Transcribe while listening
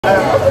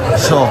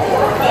So,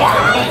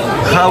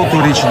 how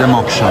to reach the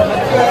moksha?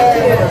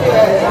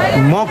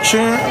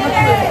 Moksha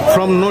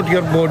from not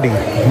your body,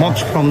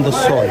 moksha from the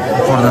soul.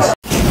 For the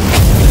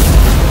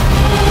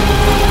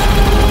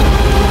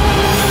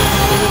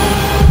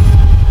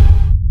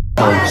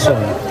So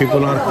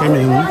people are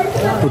coming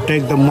to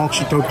take the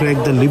moksha, to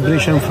take the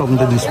liberation from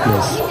this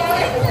place.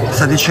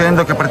 Sta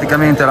dicendo che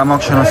praticamente la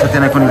moksha non si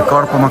ottiene con il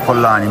corpo ma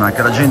con l'anima, e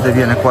che la gente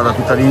viene qua da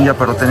tutta l'India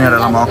per ottenere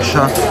la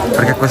moksha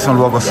perché questo è un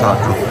luogo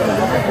sacro.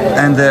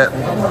 And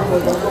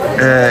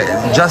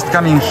just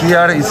coming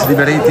here is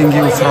liberating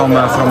you from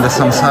the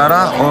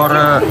samsara,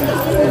 or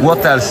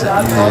what else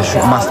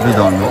must be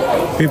done?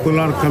 People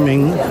are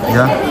coming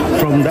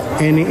from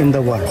any in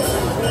the world,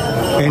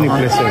 any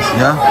places,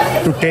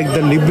 to take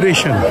the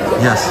liberation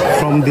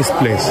from this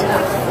place.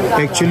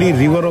 Actually,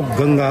 river of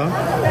Ganga,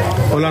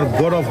 all are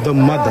god of the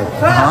mother,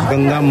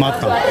 Ganga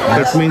Mata.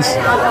 That means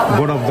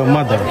god of the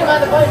mother.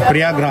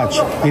 Prayagraj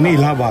in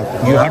Allahabad.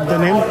 You heard the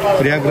name?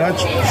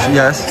 Prayagraj?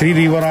 Yes. 3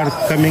 rivers are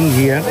coming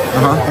here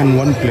in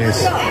one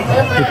place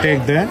to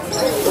take the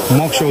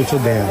moksha also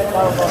there.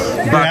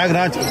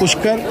 Prayagraj,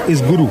 Pushkar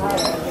is Guru.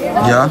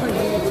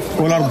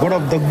 All are god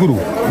of the Guru.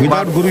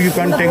 Without Guru, you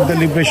can't take the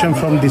liberation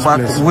from this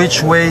place. But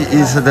which way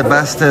is the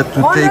best to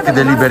take the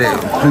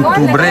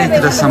to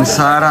break the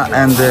samsara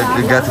and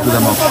get to the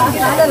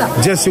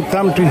moksha? Just you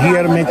come to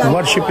here, make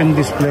worship in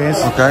this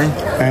place,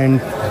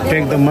 and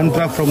take the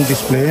mantra from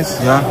this place,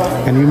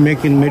 and you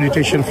make in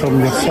meditation from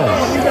your soul.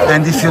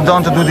 And if you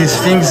don't do these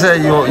things,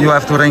 you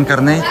have to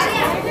reincarnate?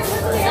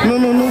 No.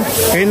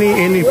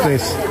 Any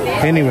place,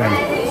 anywhere.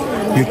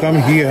 You come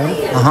here,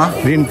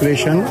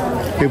 reincarnation.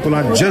 People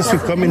are just to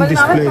come in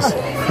this place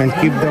and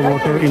keep the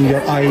water in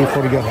your eye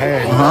for your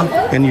head,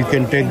 and you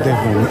can take the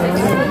home.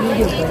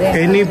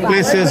 Any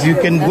places you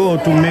can go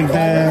to make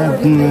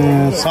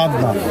the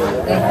sadhana,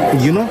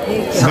 you know.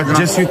 But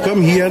just you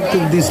come here to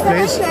this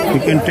place, you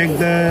can take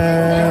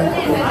the.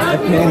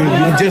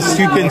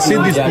 You can see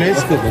this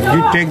place,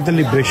 you take the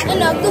liberation.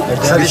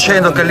 Sta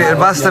dicendo che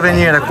basta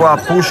venire qua a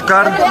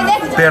Pushkar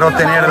per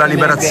ottenere la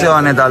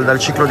liberazione dal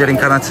ciclo di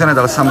reincarnazione,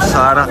 dal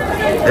samsara,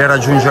 e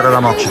raggiungere la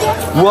moksha.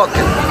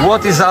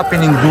 What is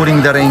happening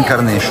during the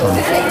reincarnation?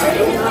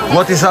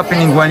 What is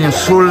happening when your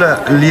soul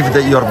leaves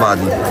your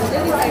body?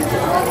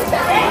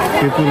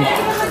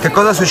 Che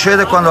cosa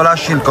succede quando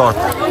lasci il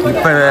corpo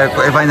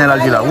e vai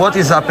nell'aldilà? What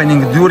is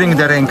happening during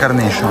the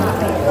reincarnation?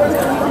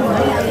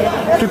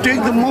 To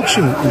take the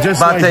moksha.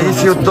 But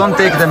if you don't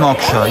take the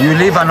moksha, you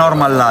live a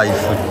normal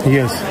life.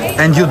 Yes.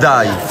 And you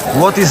die.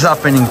 What is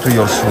happening to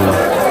your soul?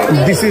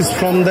 This is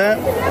from the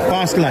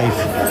past life.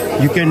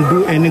 You can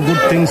do any good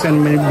things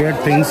and many bad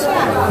things.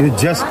 You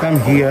just come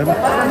here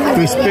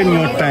to spend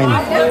your time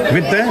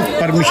with the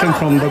permission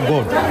from the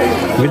God.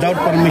 Without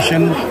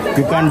permission,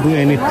 you can't do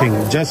anything.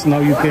 Just now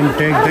you can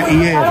take the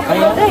air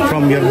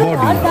from your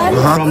body,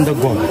 from the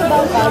God.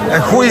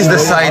 Who is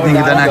deciding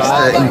the next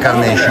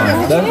incarnation?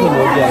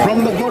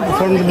 From the God,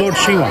 from the Lord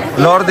Shiva.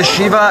 Lord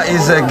Shiva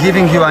is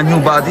giving you a new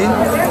body.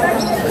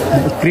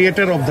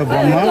 Creator of the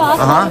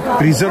Brahma,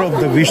 preserver of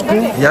the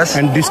Vishnu,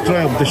 and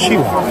destroyer of the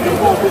Shiva.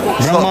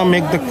 Brahma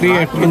make the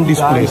create in this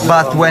place.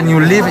 But when you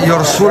leave,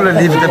 your soul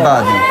leave the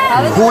body.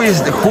 Who is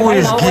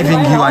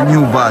giving you a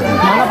new body?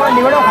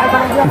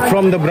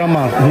 From the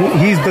Brahma,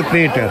 he is the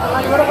creator.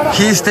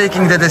 He is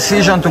taking the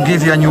decision to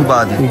give you a new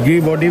body.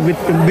 Give body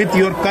with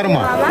your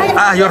karma.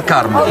 Ah, your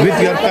karma. With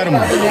your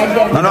karma.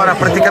 Allora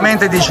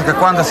praticamente dice che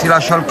quando si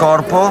lascia il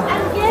corpo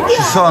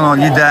ci sono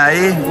gli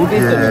dei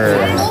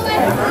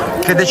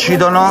che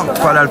decidono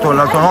qual è la tua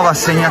nuova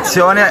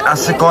assegnazione a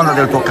seconda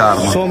del tuo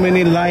karma. So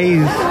many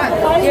lives.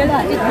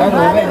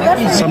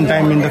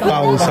 Sometime in the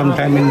cow,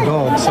 sometime in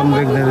dog,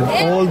 sometime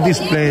all this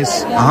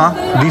place.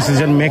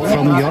 Decision make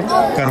from your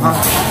karma.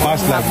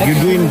 Past life. You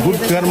doing good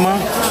karma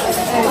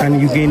and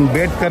you gain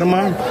bad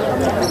karma.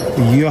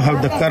 You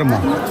have the karma.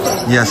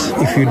 Yes.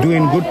 If you do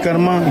in good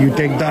karma, you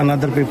take the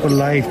another people's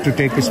life to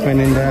take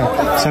spend in the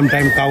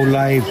sometime cow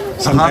life.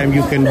 Sometimes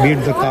you can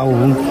beat the cow.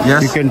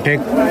 Yes. You can take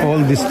all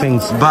these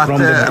things from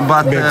the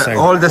bad side.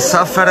 All the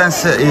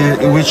sufferance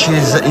which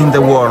is in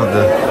the world.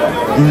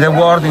 In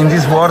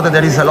this world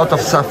there is a lot of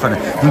suffering.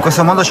 In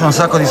questo mondo c'è un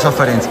sacco di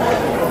sofferenza.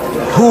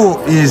 Who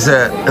is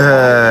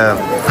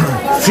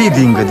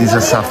feeding this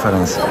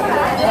sufferance?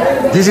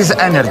 This is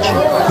energy.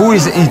 Who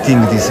is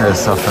eating this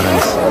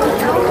sufferance?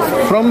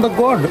 From the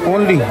God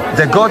only.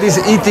 The God is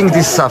eating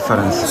this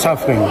sufferance.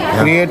 Suffering.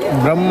 Create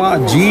Brahma,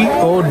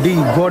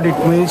 G-O-D. God,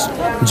 it means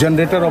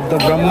generator of the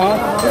Brahma,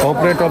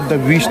 operator of the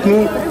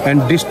Vishnu,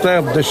 and destroyer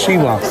of the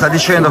Shiva. Sta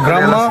dicendo che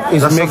Brahma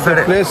is make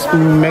the place,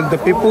 make the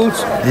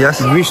peoples. Yes.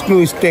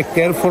 Vishnu is take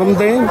care from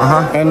them,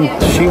 and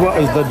Shiva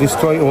is the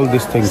destroy all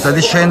these things. Sta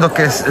dicendo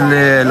che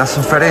la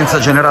sofferenza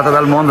generata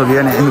dal mondo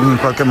viene in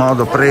qualche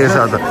modo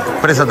presa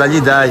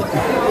dagli dei.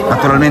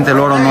 Naturalmente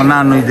loro non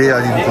hanno idea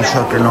di tutto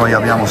ciò che noi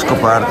abbiamo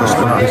scoperto,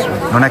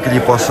 non è che gli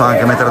posso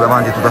anche mettere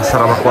davanti tutta questa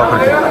roba qua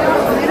perché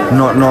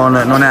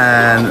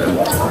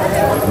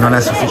non è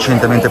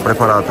sufficientemente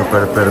preparato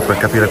per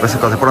capire queste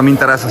cose, però mi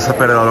interessa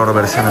sapere la loro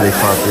versione dei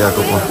fatti,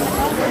 ecco qua.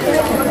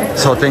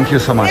 So thank you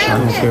so much.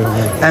 Okay.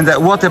 And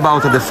what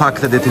about the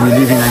fact that we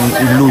live in an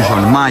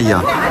illusion,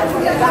 Maya?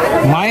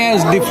 Maya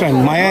is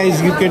different. Maya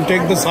is, you can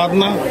take the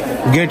sadhana,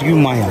 get you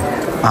Maya.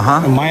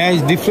 Maya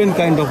is different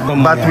kind of the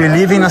Maya. But we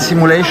live in a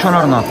simulation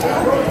or not?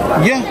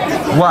 Yeah.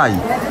 Why?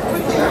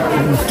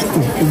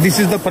 This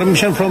is the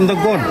permission from the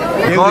God.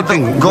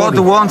 God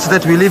wants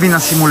that we live in a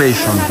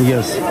simulation.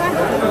 Yes.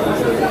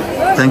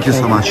 Thank you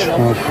so much.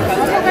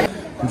 Okay.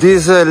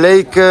 This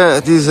lake,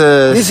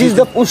 this is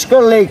the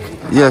Pushkar lake.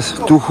 Yes.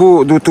 To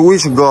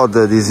which God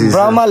this is?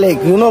 Brahma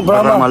lake. You know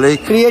Brahma? Brahma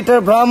lake.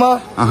 Creator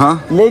Brahma.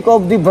 Lake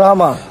of the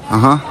Brahma.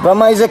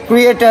 Brahma is a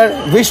creator.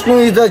 Vishnu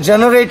is the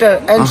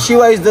generator, and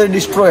Shiva is the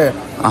destroyer.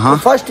 The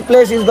first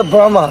place is the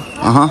Brahma.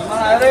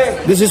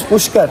 This is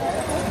Pushkar.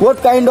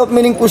 What kind of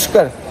meaning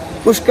Pushkar?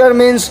 Pushkar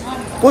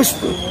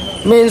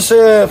means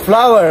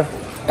flower,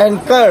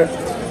 and kar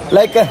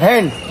like a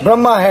hand,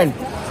 Brahma hand.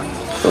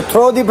 So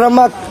throw the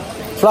Brahma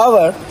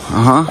flower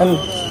and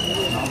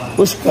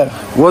Pushkar.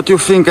 What do you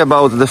think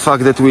about the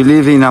fact that we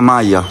live in a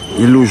Maya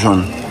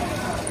illusion?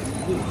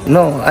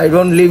 No, I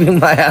don't live in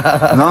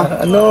Maya.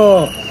 No?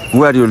 No.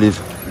 Where you live?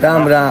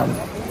 Ram Ram.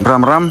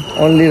 Ram Ram?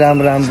 Only Ram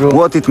Ram, bro.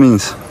 What it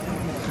means?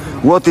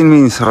 What it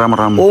means, Ram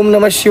Ram? Om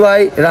Namah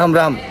Shivaya, Ram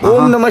Ram.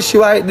 Om Namah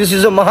Shivaya, this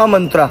is a Maha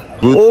Mantra.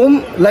 Good.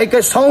 Om, like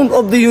a sound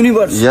of the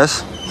universe.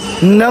 Yes.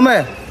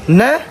 Namah,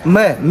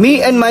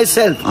 me and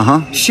myself.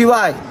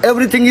 Shivaya,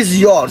 everything is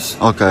yours.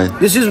 Okay.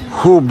 This is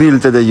Who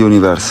built the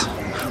universe?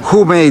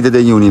 Who made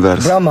the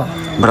universe? Brahma.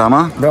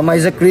 Brahma? Brahma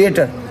is a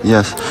creator.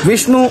 Yes.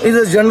 Vishnu is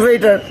a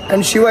generator,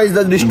 and Shiva is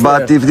the destroyer.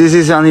 But if this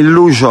is an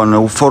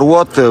illusion, for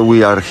what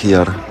we are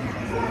here?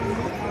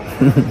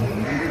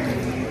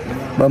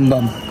 Bam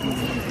bam.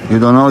 You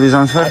don't know this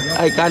answer?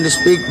 I can't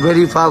speak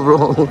very far,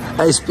 bro.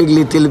 I speak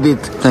little bit.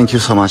 Thank you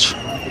so much.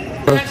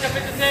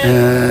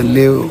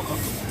 Live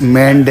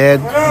man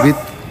death with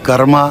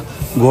karma,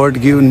 God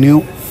give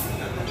new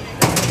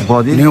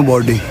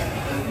body.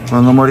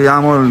 Quando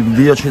moriamo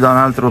Dio ci dà un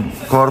altro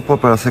corpo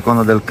per la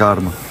seconda del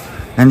karma.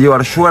 And you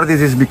are sure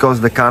this is because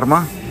the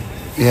karma?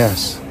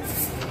 Yes.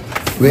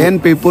 When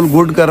people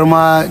good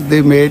karma,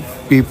 they made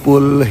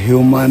people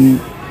human,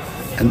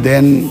 and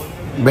then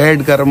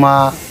bad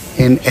karma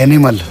in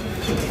animal.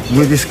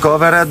 We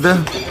discovered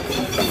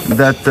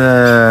that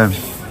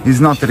it's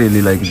not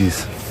really like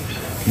this.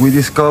 We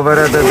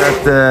discovered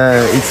that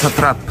it's a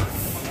trap.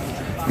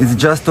 It's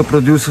just to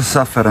produce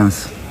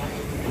sufferance.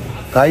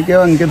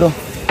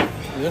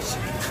 Yes.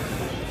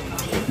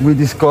 We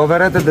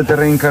discovered that the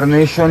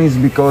reincarnation is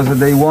because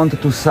they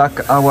want to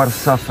suck our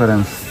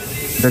sufferance,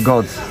 the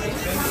gods.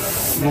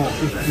 No,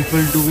 if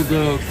people do with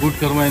the good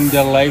karma in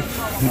their life,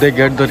 they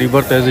get the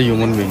rebirth as a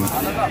human being.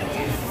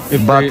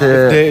 If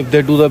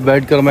they do the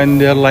bad karma in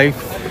their life,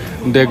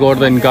 they got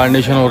the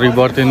incarnation or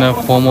rebirth in a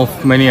form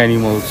of many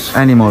animals.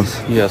 Animals.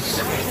 Yes.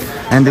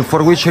 And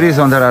for which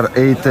reason there are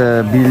 8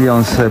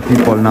 billion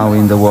people now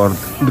in the world?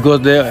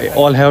 Because they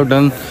all have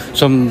done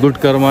some good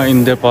karma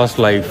in their past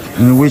life.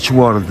 In which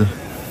world?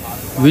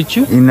 Which?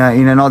 In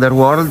another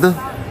world?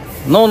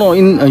 No.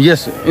 In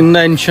the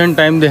ancient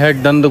time they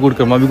had done the good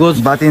karma because.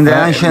 But in the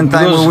ancient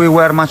time we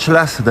were much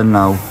less than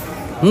now.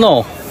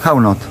 No. How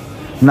not?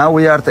 Now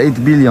we are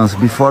 8 billions.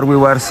 Before we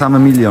were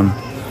some million.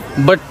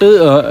 But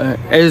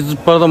as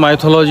per the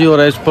mythology or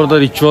as per the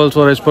rituals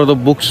or as per the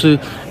books,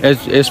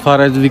 as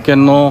far as we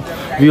can know,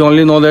 we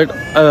only know that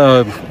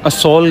a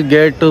soul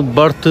get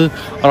birth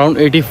around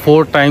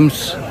 84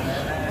 times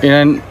in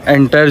an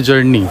entire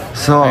journey.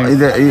 So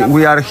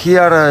we are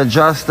here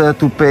just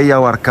to pay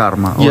our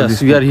karma.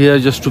 Yes, we are here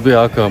just to pay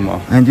our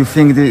karma. And you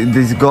think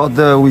this God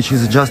which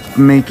is just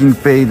making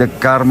pay the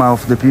karma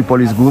of the people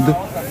is good?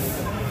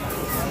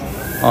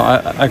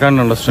 I can't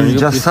understand. It's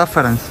just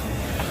sufferance.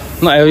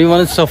 No, everyone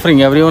is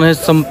suffering. Everyone has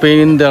some pain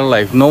in their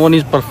life. No one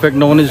is perfect.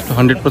 No one is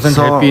 100%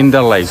 happy in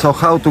their life. So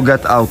how to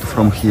get out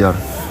from here?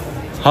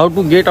 How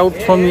to get out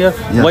from here?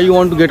 Yes. Why you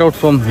want to get out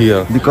from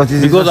here?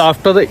 Because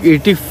after the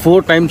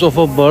 84 times of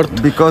a birth,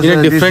 in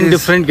a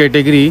different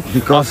category,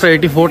 after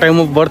 84 times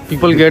of birth,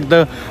 people get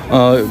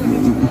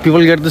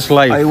this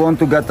life. I want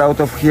to get out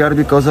of here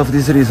because of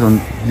this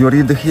reason. You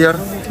read here?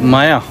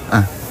 Maya.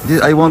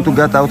 I want to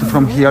get out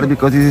from here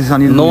because this is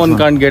an illusion. No one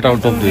can't get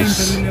out of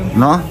this.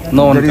 No?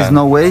 No one There is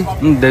no way?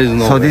 There is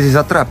no way. So this is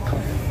a trap?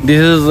 This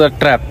is a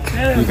trap,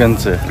 you can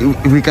say.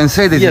 We can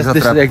say this is a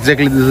trap? Yes,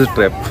 this is a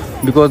trap.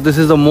 Because this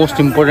is the most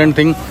important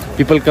thing.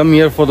 People come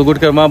here for the good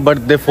karma,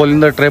 but they fall in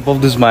the trap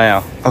of this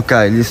Maya.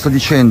 Ok, gli sto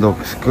dicendo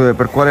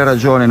per quale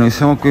ragione noi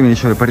siamo qui, mi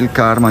dice per il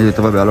karma, gli ho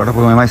detto vabbè allora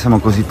come mai siamo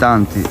così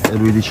tanti? E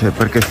lui dice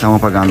perché stiamo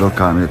pagando il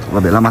karma. Gli ho detto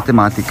vabbè la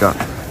matematica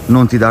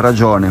non ti dà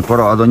ragione,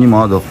 però ad ogni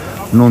modo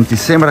non ti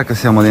sembra che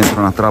siamo dentro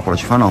una trappola?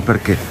 Ci fa no,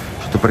 perché?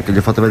 Perché gli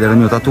ho fatto vedere il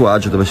mio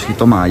tatuaggio dove c'è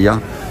scritto Maya,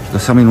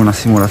 siamo in una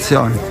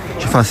simulazione.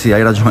 Ci fa sì,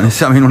 hai ragione,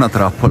 siamo in una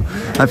trappola.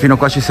 Fino a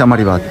qua ci siamo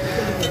arrivati.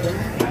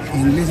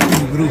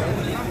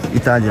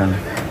 Italian.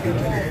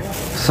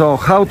 So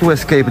how to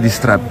escape this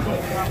trap?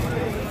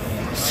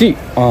 See,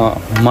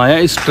 Maya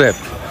is trap.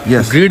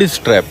 Yes. Greed is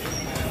trap.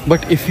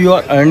 But if you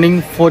are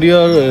earning for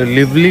your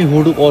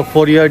livelihood or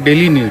for your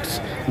daily needs,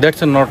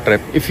 That's a not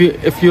trap. If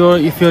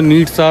your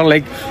needs are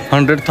like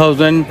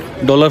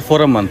 $100,000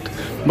 for a month,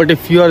 but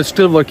if you are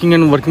still working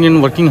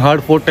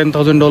hard for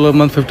 $10,000 a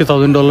month,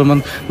 $50,000 a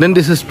month, then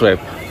this is trap.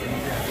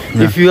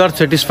 Yeah. If you are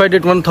satisfied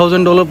at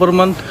 $1,000 per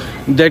month,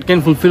 that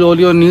can fulfill all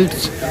your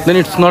needs, then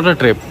it's not a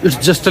trap. It's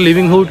just a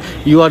livelihood.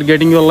 You are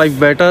getting your life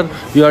better.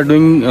 You are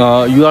doing.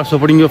 You are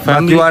supporting your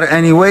family. But you are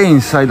anyway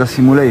inside a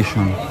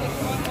simulation.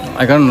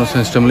 I can't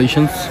understand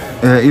simulations.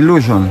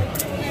 Illusion.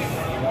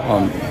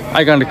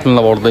 I can't explain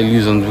about the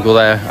illusions because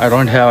I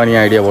don't have any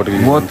idea about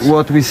illusions.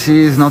 What we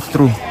see is not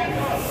true.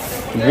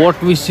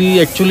 What we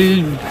see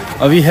actually,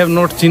 we have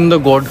not seen the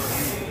God.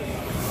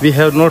 We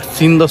have not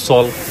seen the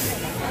soul.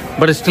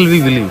 But still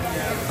we believe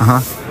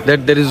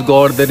that there is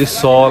God, there is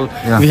soul.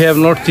 Yeah. We have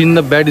not seen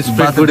the bad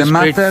spirit, good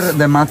spirit. But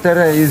the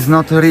matter is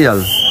not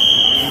real.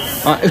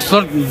 It's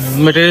not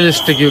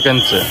materialistic, you can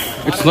say.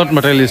 It's not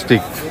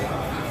materialistic.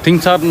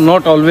 Things are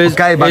not always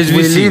okay, but as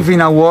we see. Live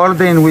in a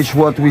world in which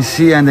what we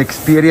see and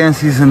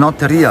experience is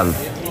not real.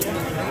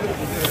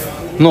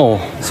 No.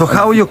 So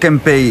how you can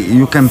pay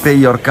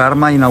your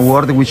karma in a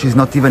world which is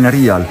not even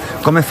real?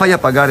 Come fai a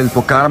pagare il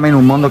tuo karma in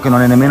un mondo che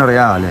non è nemmeno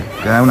reale,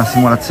 che è una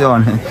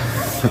simulazione?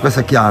 Cioè,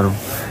 questo è chiaro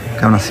che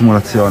è una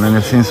simulazione,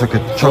 nel senso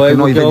che ciò che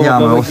noi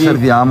vediamo e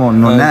osserviamo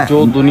non è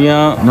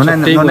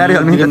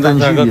realmente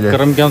tangibile.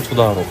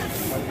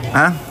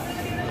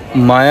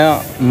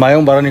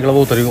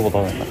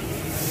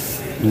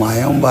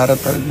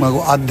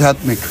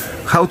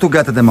 How to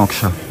get the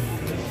moksha?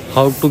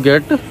 How to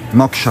get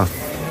moksha?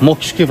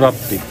 मोक्ष की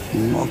प्राप्ति.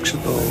 मोक्ष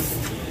तो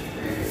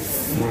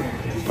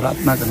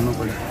प्रार्थना करना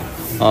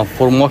पड़ेगा.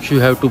 For moksha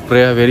you have to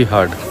pray very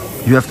hard.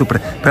 You have to pray.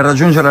 Per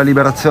raggiungere la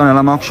liberazione e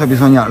la moksha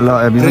bisogna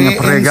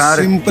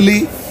pregare.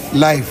 Simply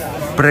life.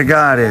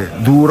 Pregare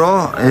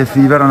duro e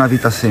vivere una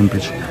vita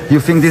semplice.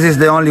 You think this is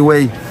the only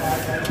way?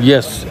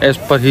 Yes, as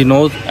per he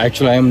knows.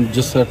 Actually, I am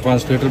just a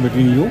translator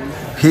between you.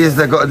 He is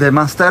the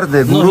master,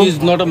 the guru? No, he is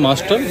not a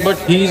master, but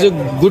he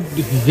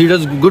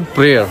does good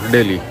prayer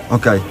daily.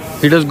 Okay.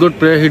 He does good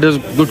prayer, he does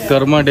good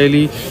karma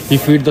daily. He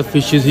feeds the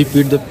fishes, he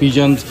feeds the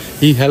pigeons,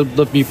 he helps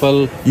the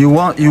people. You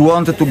want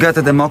to get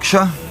the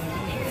moksha?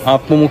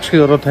 आपको मोक्ष की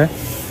जरूरत है?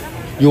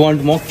 You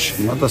want moksha?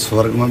 मैं तो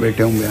स्वर्ग में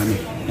बैठे हूँ बयानी.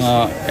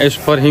 As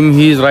per him,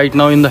 he is right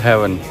now in the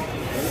heaven.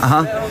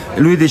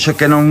 Lui dice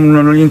che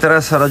non gli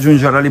interessa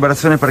raggiungere la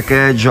liberazione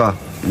perché è già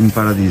in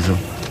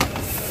paradiso.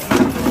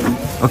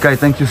 Ok,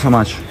 thank you so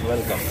much.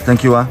 Welcome.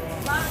 Thank you.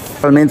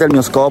 Attualmente il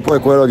mio scopo è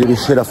quello di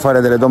riuscire a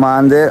fare delle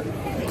domande,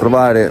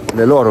 trovare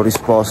le loro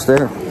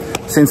risposte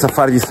senza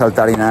fargli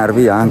saltare i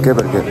nervi, anche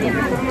perché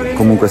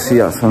comunque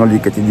sia sono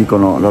lì che ti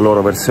dicono la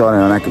loro versione,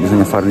 non è che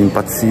bisogna farli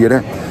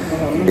impazzire,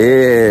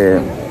 e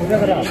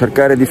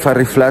cercare di far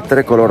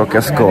riflettere coloro che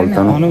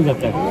ascoltano.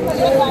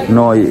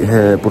 Noi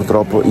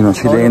purtroppo in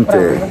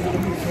Occidente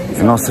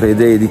le nostre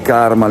idee di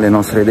karma, le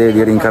nostre idee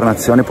di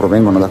reincarnazione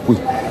provengono da qui.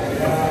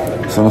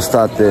 Sono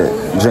state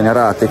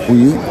generate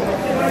qui,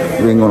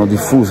 vengono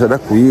diffuse da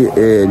qui,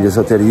 e gli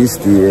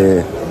esoteristi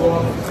e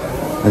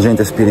la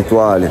gente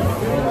spirituale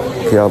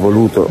che ha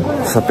voluto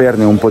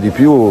saperne un po' di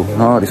più,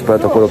 no,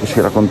 rispetto a quello che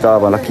ci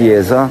raccontava la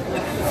Chiesa,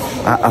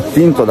 ha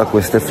attinto da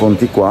queste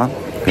fonti qua,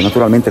 che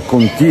naturalmente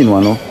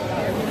continuano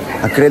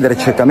a credere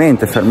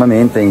ciecamente,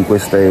 fermamente in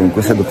queste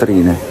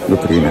dottrine.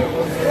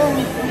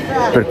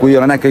 Per cui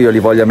non è che io li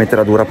voglia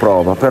mettere a dura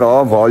prova,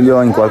 però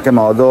voglio in qualche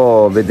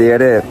modo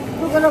vedere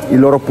il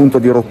loro punto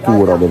di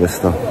rottura dove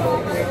sta,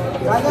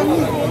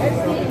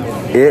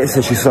 e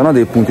se ci sono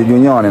dei punti di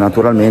unione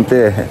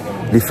naturalmente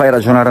li fai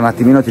ragionare un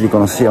attimino e ti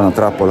dicono sì, è una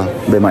trappola.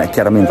 Beh, ma è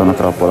chiaramente una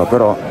trappola,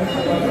 però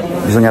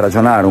bisogna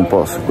ragionare un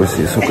po' su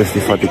questi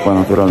fatti qua,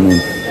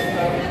 naturalmente.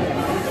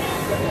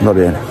 Va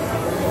bene.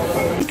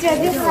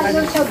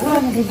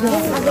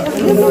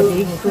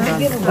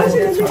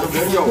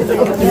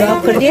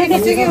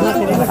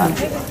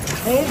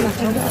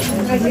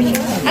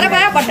 अरे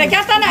भाई बट्टा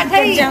क्या था ना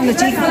ठाई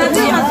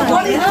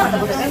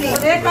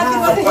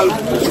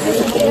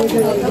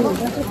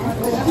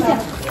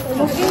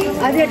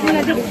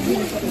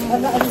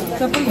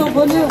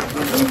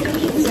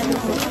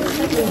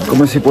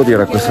Come si può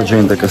dire a questa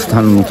gente che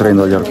stanno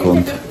nutrendo gli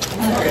arconti?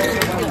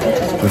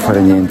 Per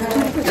fare niente.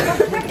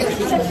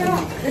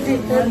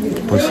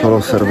 Puoi solo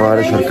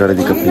osservare e cercare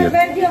di capire.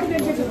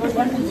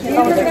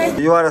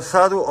 You are a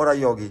sadhu or a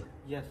yogi?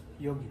 Yes,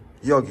 yogi.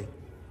 Yogi.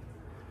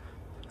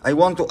 I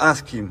want to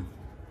ask him,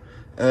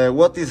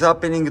 what is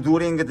happening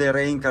during the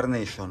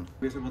reincarnation?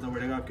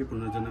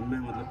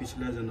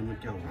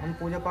 हम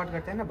पूजा पाठ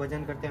करते हैं ना,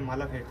 भजन करते हैं,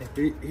 माला फेरते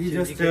हैं.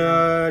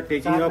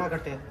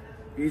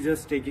 He's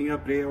just taking a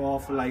prayer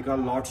of like a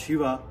Lord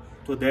Shiva,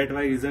 so that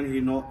why reason he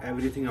know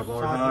everything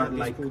about her,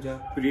 like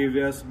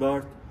previous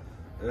birth,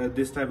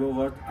 this type of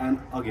birth and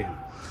again.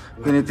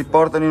 Quindi ti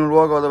portano in un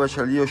luogo dove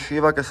c'è il dio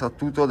Shiva che sa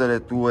tutto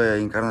delle tue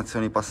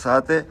incarnazioni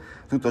passate,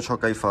 tutto ciò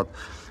che hai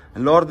fatto.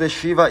 Lord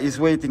Shiva is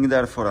waiting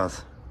there for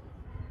us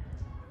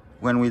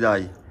when we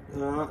die.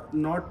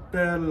 Not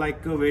like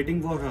waiting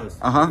for us.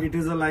 It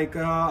is like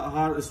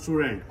her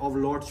student of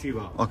Lord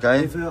Shiva.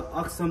 Okay. If you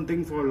ask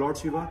something for Lord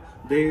Shiva,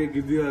 they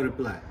give you a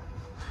reply.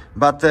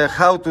 But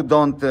how to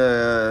don't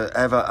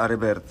have a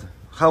rebirth?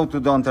 How to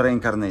don't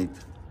reincarnate?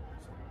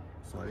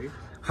 Sorry?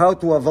 How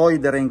to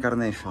avoid the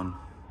reincarnation?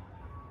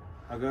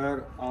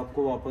 अगर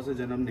आपको वापस से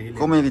जन्म नहीं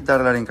Come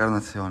evitare la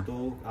reincarnazione?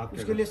 तो आप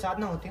उसके लिए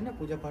साधना होती है ना,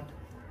 पूजा पाठ.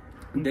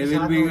 they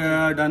will be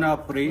done a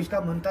prayer.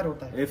 उसका मंत्र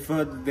होता है. If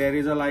there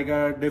is a like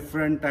a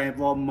different type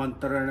of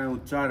mantra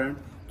and ucharan,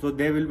 so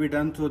they will be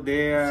done. So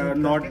they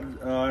not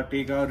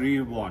take a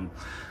reborn.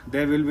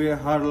 They will be,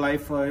 her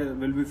life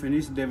will be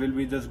finished. They will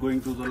be just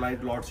going to the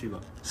light Lord Shiva.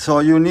 So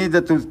you need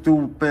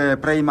to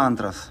pray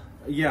mantras.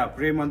 Yeah,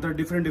 pray mantra,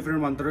 different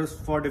mantras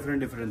for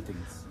different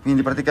things.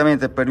 Quindi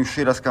praticamente per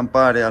riuscire a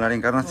scampare alla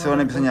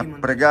reincarnazione bisogna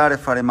pregare,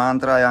 fare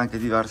mantra e anche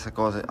diverse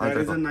cose. There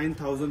is a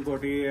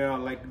 9040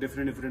 like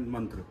different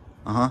mantra.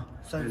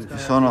 Ci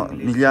sono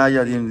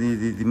migliaia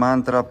di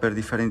mantra per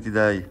differenti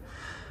dei.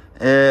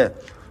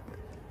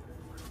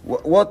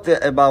 What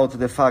about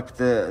the fact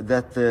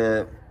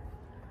that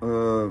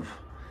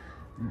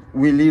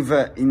we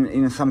live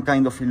in some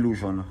kind of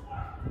illusion?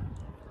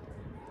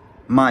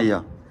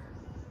 Maya.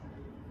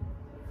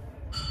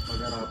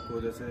 अगर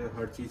आपको जैसे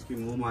हर चीज की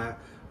मोह माया,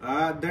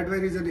 that way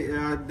reason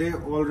they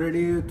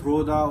already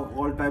throw the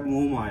all type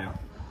moh maya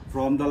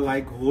from the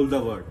like whole the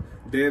world.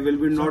 They will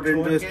be not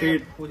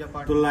interested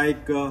to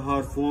like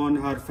her phone,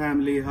 her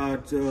family, her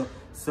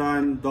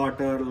son,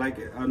 daughter, like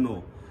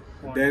no.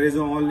 There is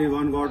only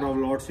one God of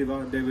Lord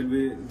Shiva. They will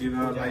be give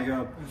her like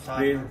a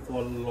pray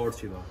for Lord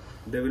Shiva.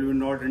 They will be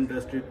not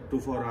interested to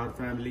for her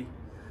family.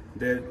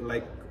 They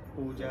like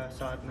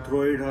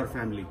throw it her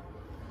family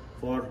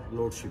for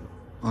Lord Shiva.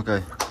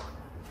 Okay.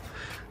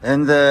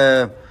 And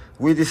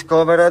we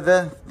discovered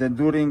that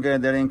during the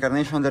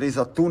reincarnation there is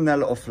a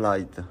tunnel of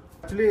light.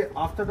 Actually,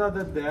 after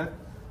the death,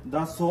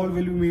 the soul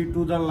will meet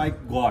to the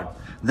like God.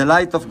 The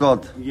light of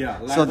God.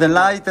 Yeah. So the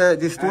light,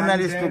 this tunnel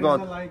is to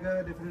God. Like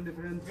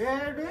different.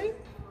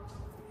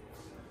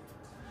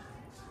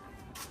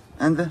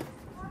 And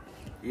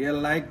Yeah,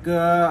 like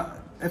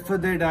if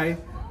they die,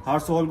 her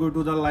soul go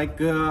to the like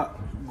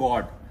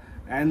God,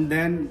 and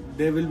then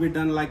they will be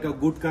done like a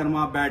good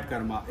karma, bad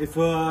karma. If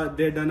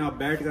they done a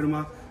bad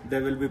karma,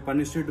 they will be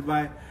punished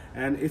by,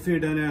 and if you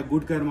done a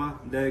good karma,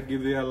 they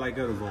give you like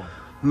a reward.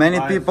 many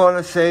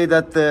people say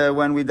that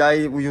when we die,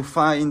 you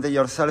find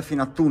yourself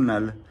in a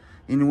tunnel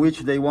in which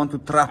they want to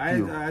trap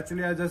you.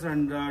 Actually, I just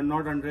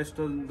not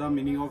understood the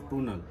meaning of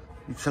tunnel.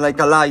 It's like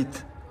a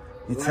light.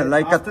 It's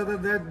like after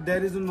that,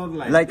 there is no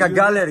light. like a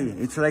gallery.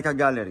 It's like a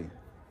gallery.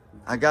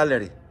 A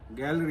gallery.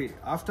 Gallery.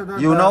 After that,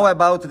 You know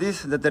about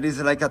this? That there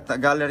is like a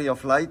gallery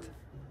of light?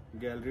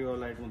 Gallery और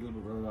light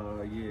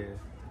मतलब ये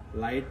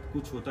light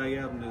कुछ होता है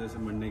अपने जैसे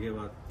मरने के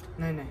बाद?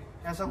 नहीं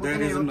ऐसा कुछ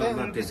नहीं होता है.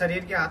 उनके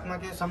शरीर के आत्मा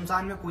के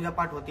शमशान में पूजा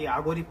पाठ होती है,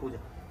 आगोरी पूजा.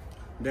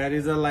 There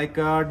is a like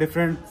a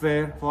different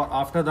fair for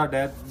after the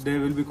death. They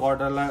will be called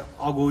a like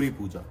agori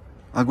puja.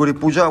 Aguri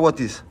puja, what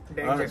is?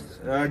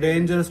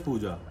 Dangerous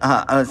puja.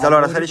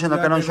 Allora stai dicendo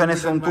che non c'è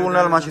nessun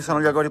tunnel, ma ci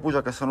sono gli agori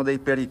puja che sono dei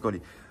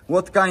pericoli.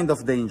 What kind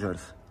of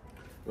dangers?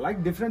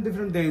 Like different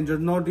dangers.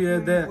 Not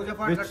the पूजा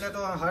पाठ करते हैं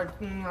तो हर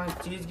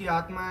चीज की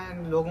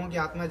आत्मा, लोगों की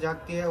आत्मा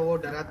जागती है, वो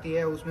डराती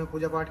है. उसमें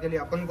पूजा पाठ के लिए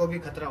अपन को भी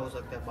खतरा हो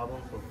सकता है, बाबों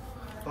को,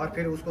 और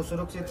फिर उसको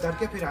सुरक्षित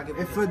करके फिर आगे.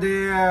 If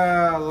they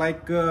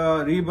like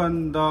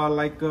reborn the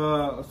like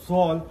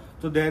soul,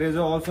 so there is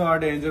also a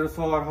danger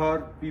for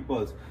her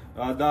peoples.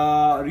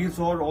 The real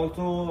soul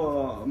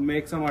also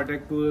make some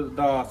attack to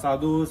the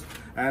sadhus,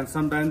 and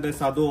sometimes the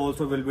sadhu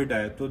also will be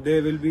dead. So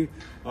they will be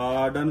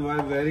done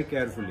very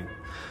carefully.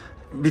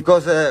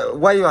 Because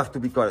why you have to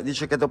be careful?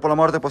 Dice che dopo la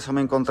morte possiamo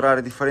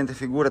incontrare differenti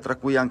figure, tra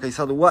cui anche i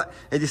sadhu,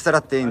 e di stare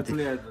attenti.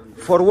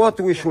 For what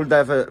we should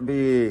have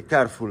be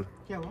careful?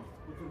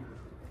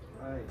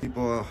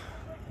 Tipo,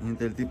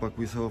 niente, il tipo a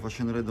cui stavo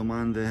facendo le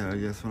domande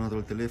gli ha suonato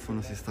il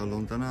telefono, si sta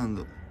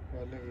allontanando.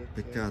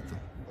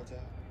 Peccato.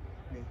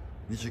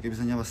 Dice che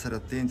bisognava stare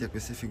attenti a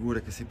queste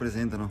figure che si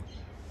presentano.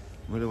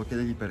 Volevo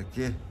chiedergli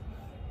perché.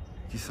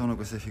 Chi sono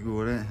queste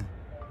figure?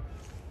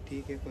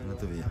 È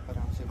andato via.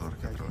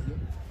 Porca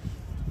troia.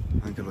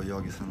 Anche lo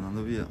yogi sta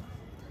andando via.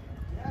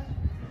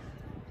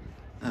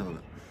 Vabbè.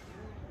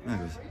 È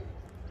così.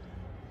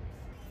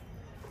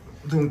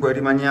 Dunque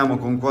rimaniamo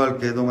con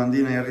qualche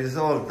domandina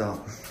irrisolta.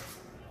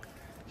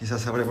 Chissà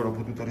se avrebbero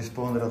potuto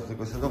rispondere a tutte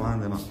queste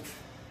domande, ma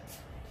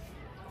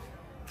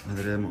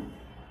vedremo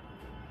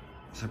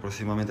se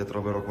prossimamente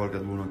troverò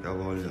qualcuno che ha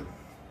voglia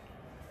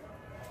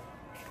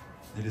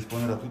di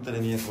rispondere a tutte le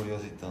mie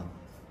curiosità.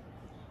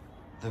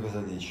 Te cosa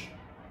dici?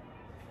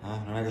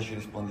 Non è che ci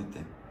rispondi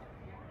te?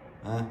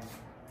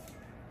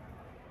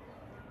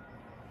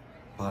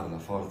 Parla,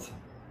 forza.